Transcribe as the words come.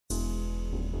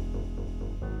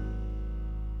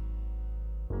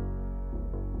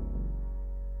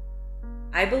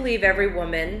I believe every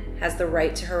woman has the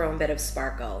right to her own bit of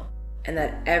sparkle, and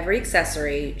that every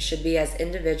accessory should be as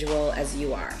individual as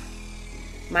you are.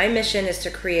 My mission is to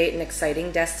create an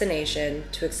exciting destination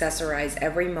to accessorize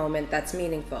every moment that's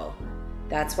meaningful.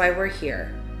 That's why we're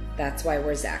here. That's why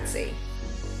we're Zaxie.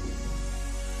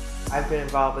 I've been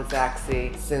involved with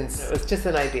Zaxie since it was just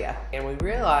an idea, and we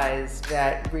realized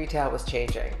that retail was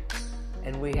changing,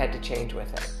 and we had to change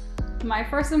with it. My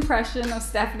first impression of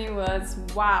Stefanie was,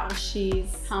 wow,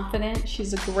 she's confident,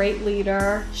 she's a great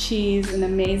leader, she's an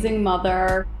amazing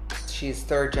mother. She's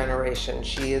third generation.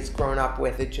 She has grown up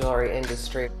with the jewelry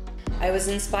industry. I was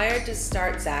inspired to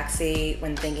start Zaxie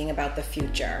when thinking about the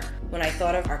future. When I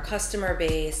thought of our customer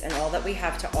base and all that we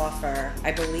have to offer,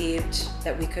 I believed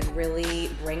that we could really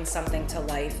bring something to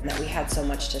life and that we had so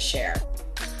much to share.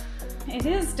 It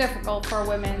is difficult for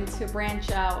women to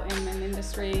branch out in an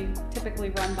industry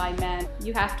typically run by men.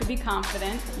 You have to be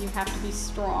confident, you have to be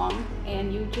strong,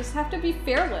 and you just have to be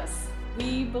fearless.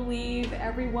 We believe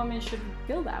every woman should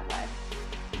feel that way.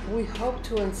 We hope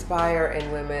to inspire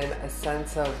in women a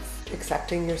sense of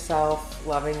accepting yourself,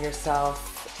 loving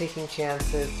yourself, taking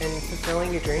chances, and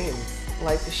fulfilling your dreams.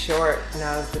 Life is short,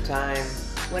 now's the time.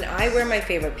 When I wear my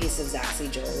favorite piece of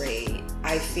Zaxie jewelry,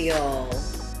 I feel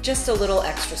just a little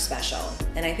extra special,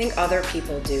 and I think other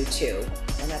people do too.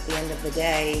 And at the end of the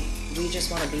day, we just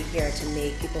want to be here to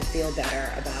make people feel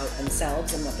better about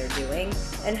themselves and what they're doing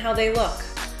and how they look.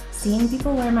 Seeing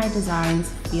people wear my designs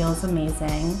feels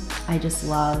amazing. I just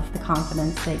love the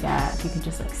confidence they get. You can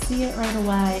just see it right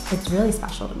away. It's really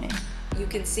special to me. You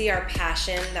can see our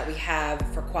passion that we have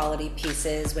for quality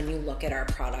pieces when you look at our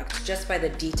product, just by the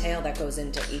detail that goes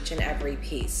into each and every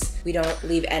piece. We don't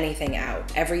leave anything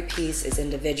out. Every piece is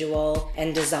individual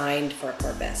and designed for a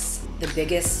purpose. The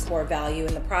biggest core value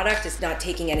in the product is not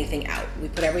taking anything out. We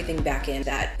put everything back in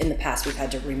that in the past we've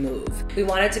had to remove. We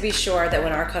wanted to be sure that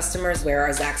when our customers wear our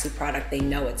Zaxie product, they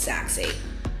know it's Zaxie.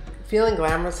 Feeling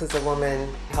glamorous as a woman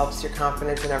helps your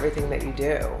confidence in everything that you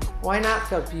do. Why not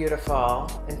feel beautiful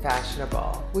and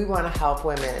fashionable? We want to help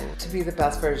women to be the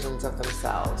best versions of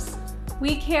themselves.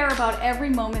 We care about every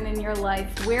moment in your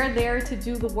life. We're there to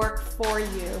do the work for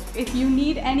you. If you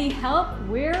need any help,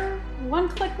 we're one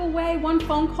click away, one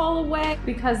phone call away,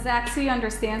 because Zaxie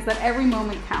understands that every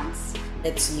moment counts.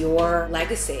 It's your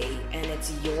legacy and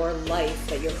it's your life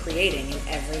that you're creating in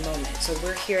every moment. So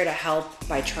we're here to help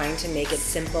by trying to make it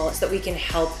simple so that we can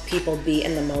help people be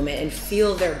in the moment and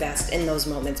feel their best in those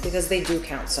moments, because they do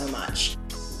count so much.